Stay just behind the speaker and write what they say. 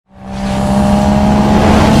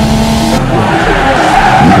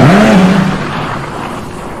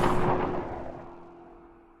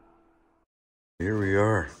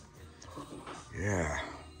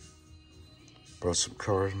brought some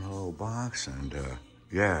cars in my little box, and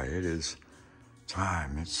yeah, it is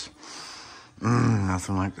time. It's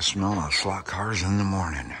nothing like the smell of slot cars in the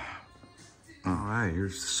morning. All right,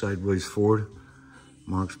 here's the sideways Ford.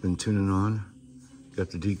 Mark's been tuning on. Got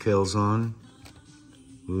the decals on.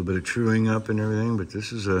 A little bit of truing up and everything, but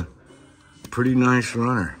this is a pretty nice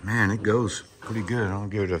runner. Man, it goes pretty good. I'll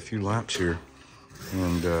give it a few laps here.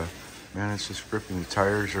 And man, it's just gripping. The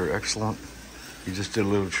tires are excellent. He just did a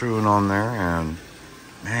little truing on there, and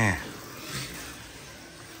man,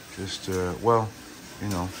 just, well, you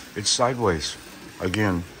know, it's sideways.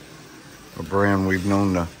 Again, a brand we've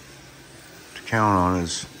known to count on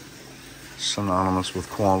is synonymous with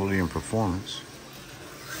quality and performance.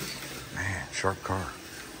 Man, sharp car.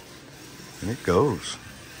 And it goes.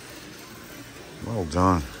 Well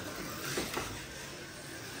done.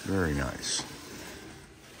 Very nice.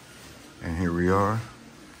 And here we are,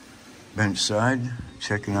 bench side,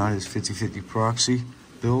 checking out his 50/50 proxy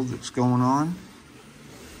build that's going on.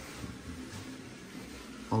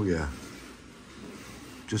 Oh yeah,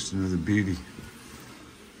 just another beauty.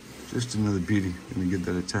 Just another beauty. Gonna give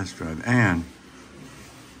that a test drive. And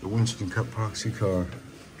the Winston Cup proxy car,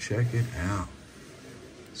 check it out.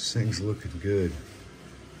 This thing's looking good.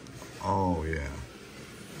 Oh yeah.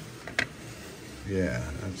 Yeah,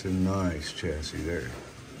 that's a nice chassis there.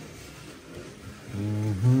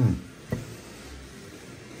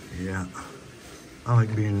 Yeah, I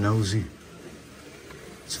like being nosy.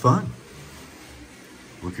 It's fun.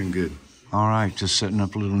 Looking good. All right, just setting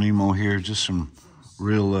up a little Nemo here. Just some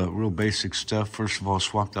real basic stuff. First of all,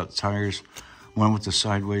 swapped out the tires. Went with the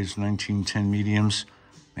sideways 1910 mediums,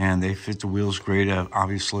 and they fit the wheels great,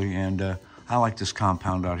 obviously. And I like this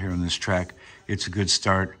compound out here on this track. It's a good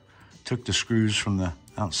start. Took the screws from the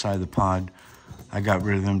outside of the pod. I got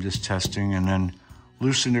rid of them just testing, and then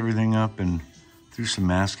loosened everything up and threw some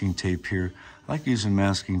masking tape here. I like using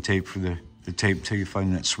masking tape for the tape until you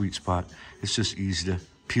find that sweet spot. It's just easy to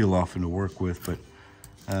peel off and to work with, but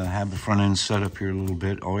have the front end set up here a little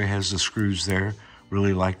bit. Always has the screws there.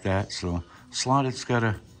 Really like that. So Slotted's got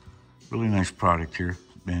a really nice product here.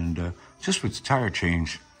 And just with the tire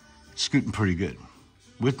change, scooting pretty good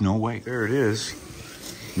with no weight. There it is.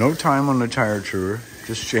 No time on the tire truer.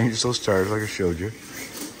 Just changed those tires like I showed you.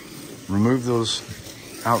 Remove those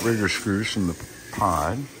outrigger screws from the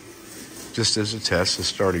pod, just as a test, a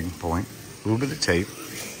starting point. A little bit of tape.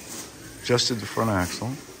 Adjusted the front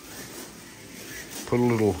axle. Put a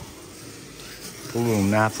little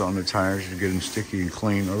naphtha on the tires to get them sticky and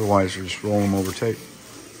clean. Otherwise, you just roll them over tape.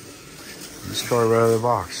 This car right out of the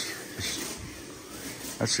box.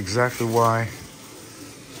 That's exactly why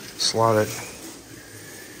Slotted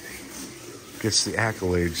gets the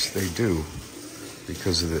accolades they do,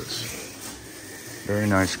 because of this. Very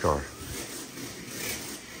nice car.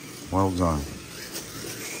 Well done.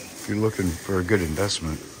 If you're looking for a good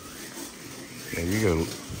investment, yeah, you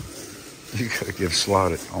gotta give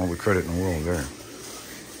Slotted all the credit in the world there.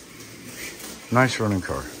 Nice running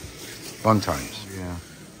car. Fun times. Yeah.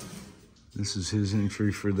 This is his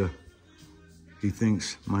entry for he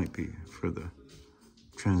thinks might be for the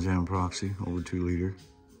Trans Am Proxy over 2 liter.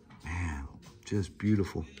 Man, just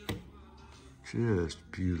beautiful. Just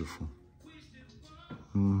beautiful.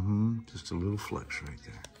 Just a little flex right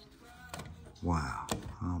there. Wow.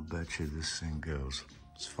 I'll bet you this thing goes.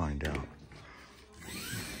 Let's find out.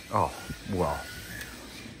 Oh, well.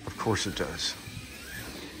 Of course it does.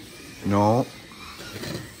 No.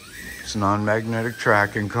 It's non-magnetic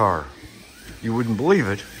tracking car. You wouldn't believe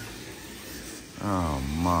it. Oh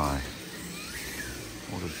my.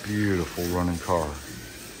 What a beautiful running car.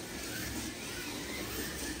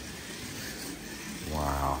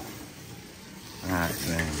 Wow. That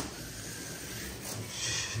thing.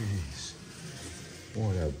 Jeez.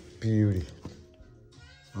 What a beauty.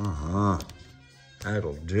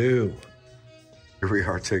 That'll do. Here we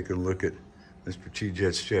are taking a look at Mr.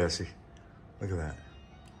 T-Jet's chassis. Look at that.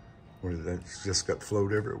 What is that? It's just got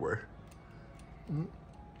float everywhere.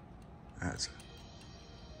 That's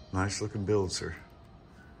a nice looking build, sir.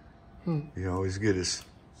 You always get us.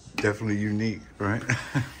 Definitely unique, right?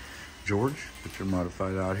 George, put your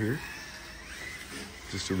modified out here.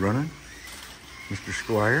 Just a running. Mr.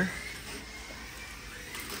 Squire.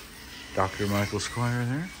 Dr. Michael Squire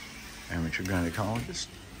there. Amateur gynecologist.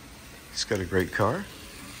 He's got a great car.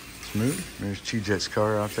 Smooth. There's T-Jet's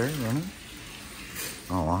car out there running.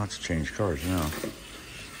 Oh, I'll have to change cars now.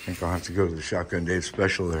 I think I'll have to go to the Shotgun Dave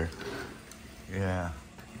special there. Yeah.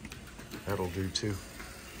 That'll do too.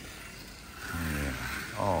 Yeah.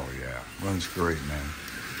 Oh, yeah. Runs great, man.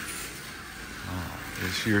 Oh,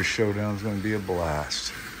 this year's showdown is going to be a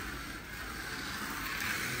blast.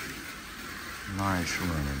 Nice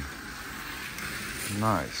running.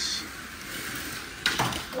 Nice.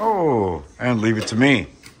 Oh, and leave it to me.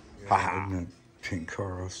 Haha. That pink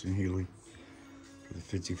car, Austin Healy, for the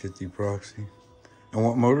 50/50 proxy. And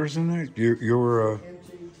what motor's in there? Your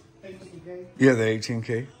 18K. Yeah, the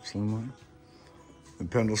 18K Slimline. The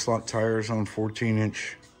pendle slot tires on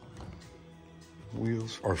 14-inch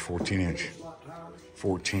wheels, or 14-inch.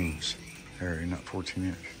 14s. Harry, not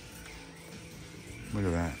 14-inch. Look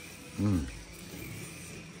at that.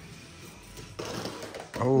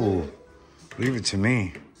 Oh, leave it to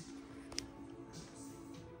me.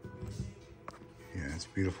 Yeah, it's a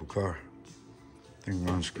beautiful car. Thing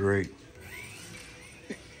runs great.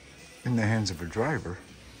 In the hands of a driver.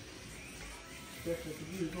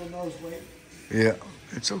 Yeah,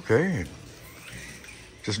 it's okay.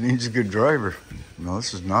 Just needs a good driver. No,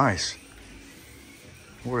 this is nice.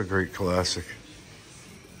 What a great classic.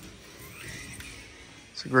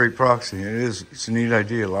 It's a great proxy. It is. It's a neat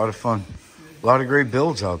idea. A lot of fun. A lot of great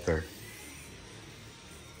builds out there.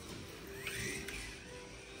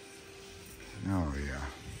 Oh, yeah.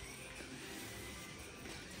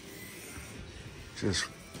 Just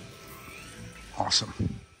awesome.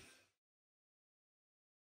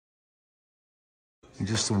 And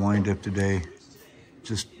just to wind up today,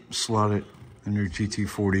 just slot it under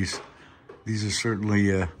GT40s. These are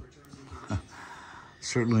certainly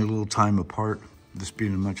certainly a little time apart. This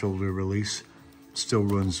being a much older release, still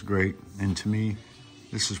runs great. And to me,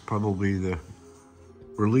 this is probably the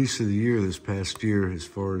release of the year this past year as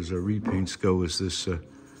far as repaints go. Is this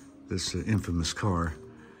this infamous car,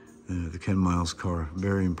 the Ken Miles car?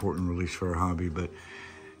 Very important release for our hobby. But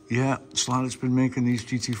yeah, Slotted's been making these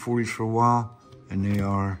GT40s for a while, and they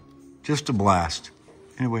are just a blast.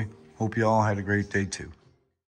 Anyway, hope you all had a great day too.